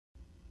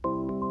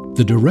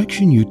The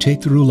direction you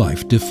take through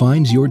life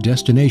defines your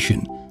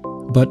destination.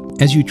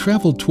 But as you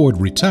travel toward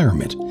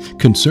retirement,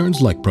 concerns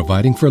like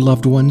providing for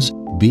loved ones,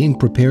 being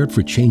prepared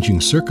for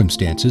changing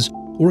circumstances,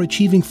 or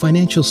achieving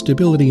financial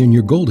stability in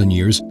your golden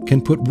years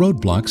can put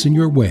roadblocks in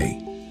your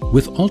way.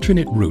 With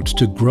alternate routes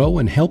to grow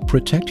and help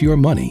protect your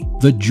money,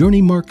 the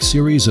Journeymark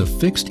series of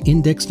fixed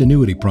indexed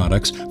annuity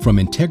products from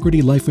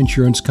Integrity Life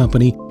Insurance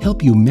Company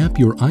help you map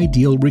your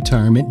ideal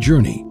retirement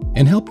journey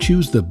and help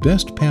choose the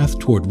best path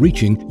toward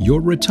reaching your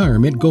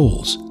retirement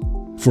goals.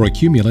 For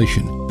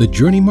accumulation, the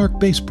Journeymark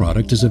base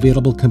product is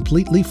available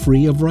completely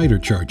free of rider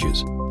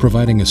charges,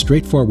 providing a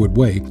straightforward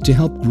way to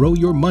help grow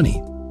your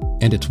money.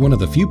 And it's one of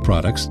the few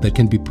products that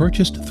can be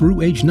purchased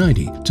through age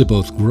 90 to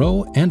both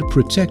grow and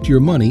protect your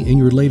money in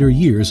your later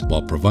years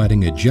while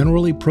providing a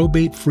generally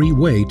probate-free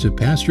way to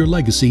pass your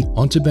legacy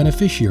onto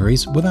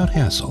beneficiaries without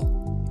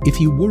hassle.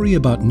 If you worry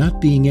about not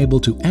being able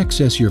to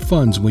access your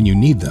funds when you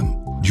need them,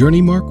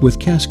 Journeymark with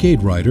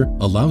Cascade Rider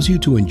allows you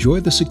to enjoy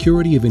the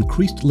security of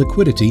increased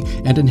liquidity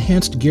and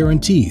enhanced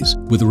guarantees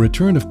with a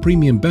return of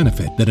premium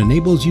benefit that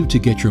enables you to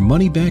get your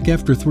money back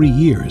after 3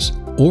 years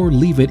or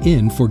leave it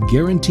in for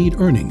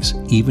guaranteed earnings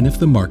even if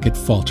the market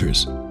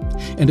falters.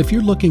 And if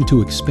you're looking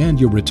to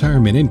expand your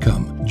retirement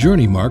income,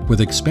 Journeymark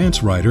with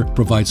Expanse Rider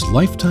provides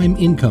lifetime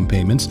income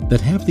payments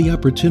that have the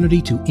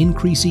opportunity to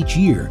increase each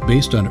year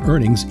based on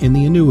earnings in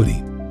the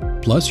annuity.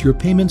 Plus, your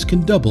payments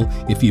can double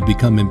if you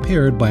become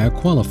impaired by a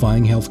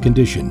qualifying health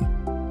condition.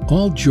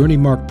 All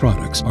Journeymark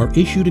products are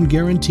issued and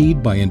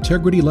guaranteed by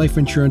Integrity Life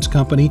Insurance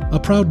Company, a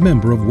proud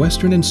member of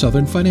Western and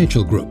Southern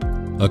Financial Group,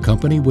 a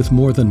company with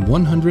more than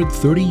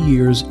 130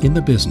 years in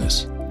the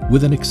business.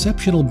 With an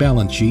exceptional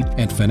balance sheet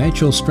and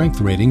financial strength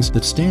ratings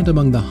that stand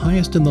among the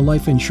highest in the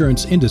life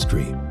insurance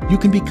industry, you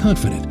can be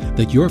confident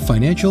that your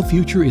financial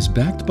future is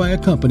backed by a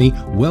company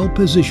well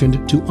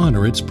positioned to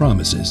honor its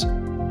promises.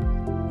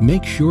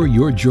 Make sure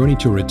your journey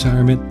to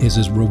retirement is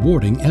as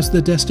rewarding as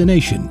the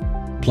destination.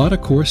 Plot a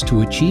course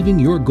to achieving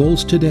your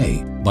goals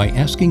today by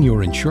asking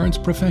your insurance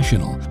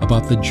professional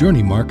about the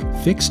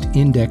Journeymark Fixed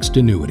Indexed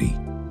Annuity.